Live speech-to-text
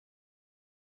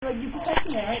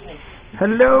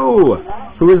Hello.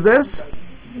 Who is this?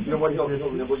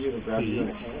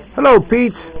 Hello,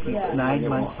 Pete. Pete's 9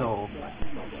 months old.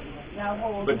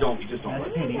 But just don't.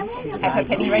 That's Penny. I put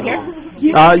Penny right here.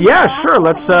 Yeah, sure.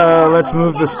 Let's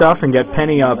move the stuff and get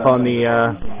Penny up on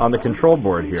the control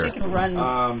board here. She can run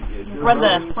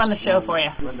the show for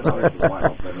you.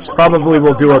 Probably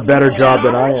will do a better job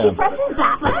than I am.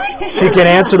 She can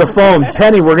answer the phone.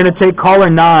 Penny, we're going to take caller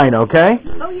 9, okay?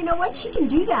 Oh, you know what? She can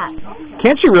do that.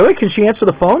 Can't she really? Can she answer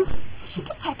the phone? She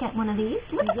can peck at one of these.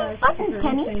 Look at these buttons,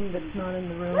 Penny. That's not in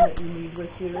the room that you need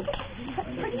with you. Look at these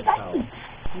pretty buttons.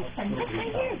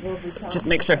 Just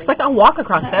make sure. It's like I'll walk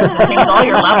across fence and change all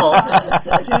your levels.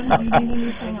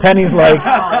 Penny's like,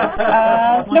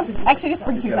 No, actually just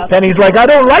bring 2,000. Penny's like, I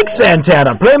don't like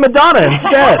Santana. Play Madonna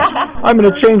instead. I'm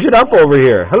going to change it up over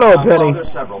here. Hello, Penny.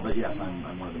 There's several, but yes, I'm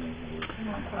one of the main.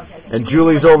 And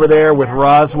Julie's over there with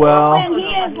Roswell. And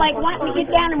he is like wanting to get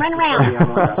down and run around.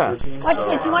 Watch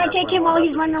this. You want to take him while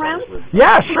he's running around?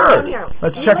 Yeah, sure.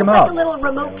 Let's check him out. Like a little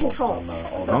remote control.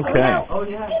 Okay. Oh,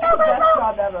 yeah. Best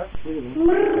job ever.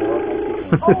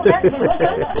 Oh, that's the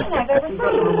best thing I've ever seen.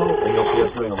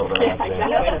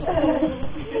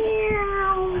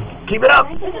 Keep it up.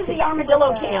 This is the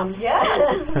armadillo cam. Yeah.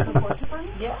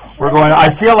 We're going. I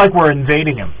feel like we're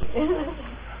invading him.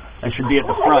 I should be at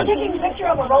the front. Taking a picture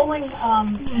of a rolling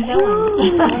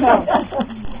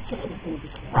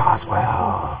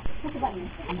Roswell.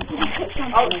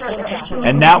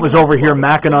 And Nat was over here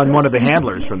macking on one of the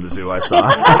handlers from the zoo, I saw.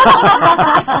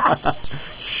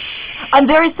 I'm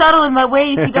very subtle in my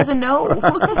ways. He doesn't know.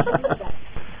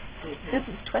 This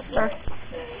is Twister.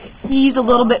 He's a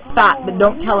little bit fat, but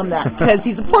don't tell him that because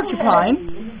he's a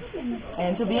porcupine.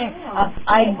 And he'll be.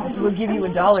 I will give you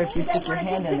 $1 if you stick your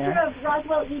hand in there. Of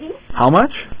Roswell eating? How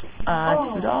much?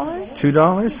 $2.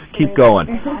 $2? Keep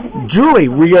going. Julie,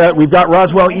 we've got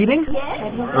Roswell eating?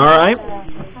 Yes. All right.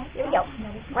 Here we go.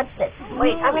 Watch this.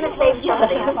 Wait, I'm going to save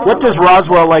something. What does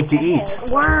Roswell like to eat?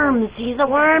 Worms. He's a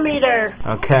worm eater.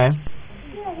 Okay.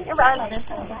 Here, Roz.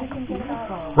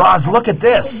 Roz, look at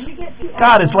this.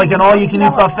 God, it's like an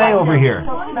all-you-can-eat buffet over here.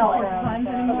 He'll smell it.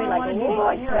 He'll be like, oh,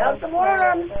 I smell some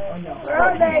worms. Where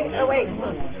are they? Oh, wait.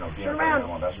 Turn around.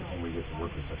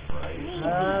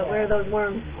 Where are those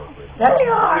worms? There they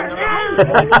are.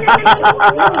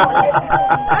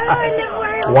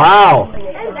 Wow.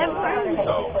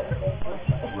 So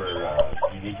we're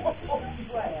unique in the system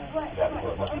to that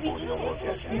point. Most people you don't work at.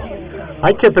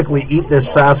 I typically eat this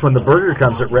fast when the burger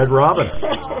comes at Red Robin.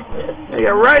 You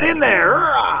get right in there.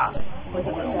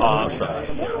 Awesome.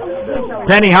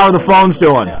 Penny, how are the phones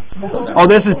doing? Oh,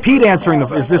 this is Pete answering the.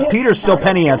 Is this Pete or still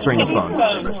Penny answering the phones?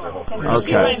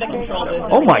 Okay.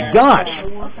 Oh my gosh.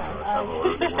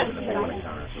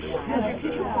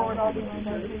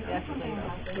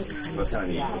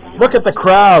 Look at the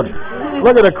crowd.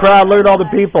 Look at the crowd. Look at all the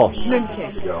people.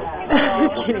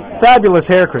 Fabulous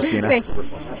hair, Christina. Thank you.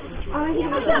 I'm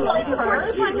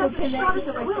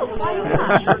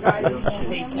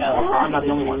not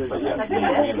the only one, but yes, me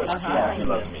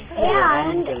loves me.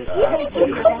 And even if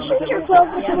you could choose your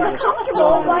clothes which are more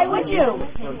comfortable, why would you?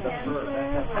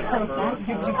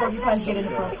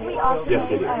 Yes,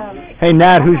 they do. Hey,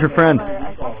 Nat, who's your friend?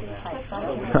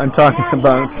 I'm talking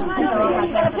about.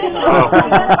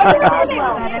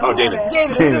 Oh, David.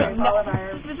 David.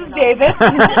 This is David.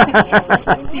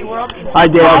 Hi,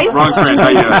 David. Wrong friend. How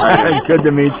you doing? Good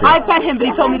to meet you. I pet him, but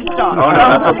he told me to stop. Oh, no,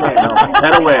 that's okay. No.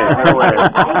 Head away. Head away.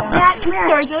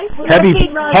 Sorry, Julie.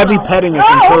 Heavy petting is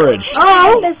encouraged.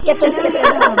 Oh! Get this.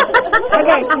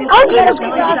 Okay. Oh, Jesus.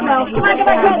 Come on. Wait, oh,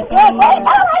 my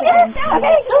goodness.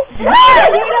 Okay.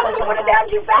 You put it down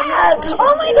too fast.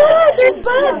 Oh, my God. There's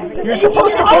bugs. You're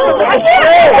supposed to put them in the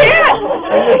tray.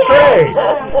 In the tray.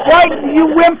 Why? You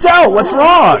wimped out. What's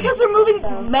wrong? Because we're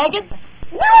moving maggots.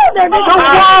 No, they're The little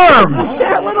worms.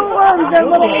 They're little worms. They're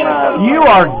little worms. You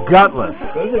are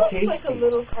gutless. Those are tasty.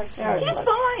 He's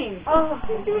fine. Oh,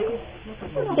 he's doing.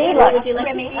 See, look. Would you like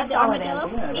to feed the armadillo?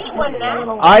 Eat one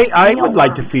now. I would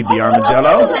like to feed the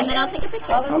armadillo. And then I'll take a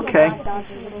picture. Okay.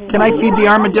 Can I feed the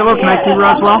armadillo? Can I feed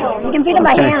Roswell? You can feed him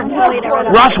by hand.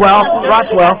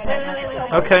 Roswell.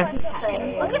 Okay.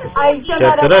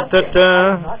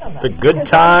 Da-da-da-da-da. The good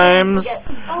times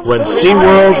when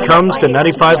SeaWorld comes to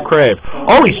 95 Crave.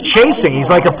 Oh, he's chasing. He's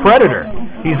like a predator.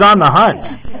 He's on the hunt.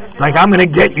 Like, I'm going to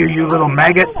get you, you little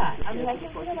maggot.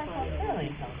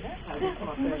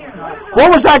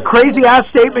 What was that crazy-ass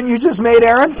statement you just made,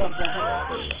 Aaron?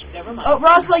 Oh,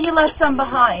 Roswell, you left some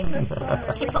behind.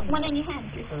 Okay, put one in your hand.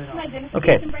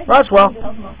 Okay, Roswell.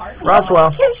 Roswell.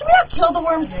 Okay, should we not kill the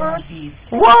worms first?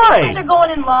 Why? They're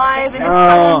going in live, and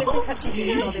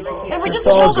if we just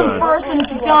all kill them good. first, then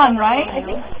it's done, right?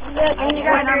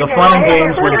 The fun and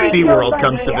games when SeaWorld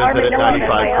comes to visit at 95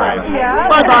 Crave. Yeah.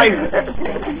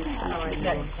 Bye-bye.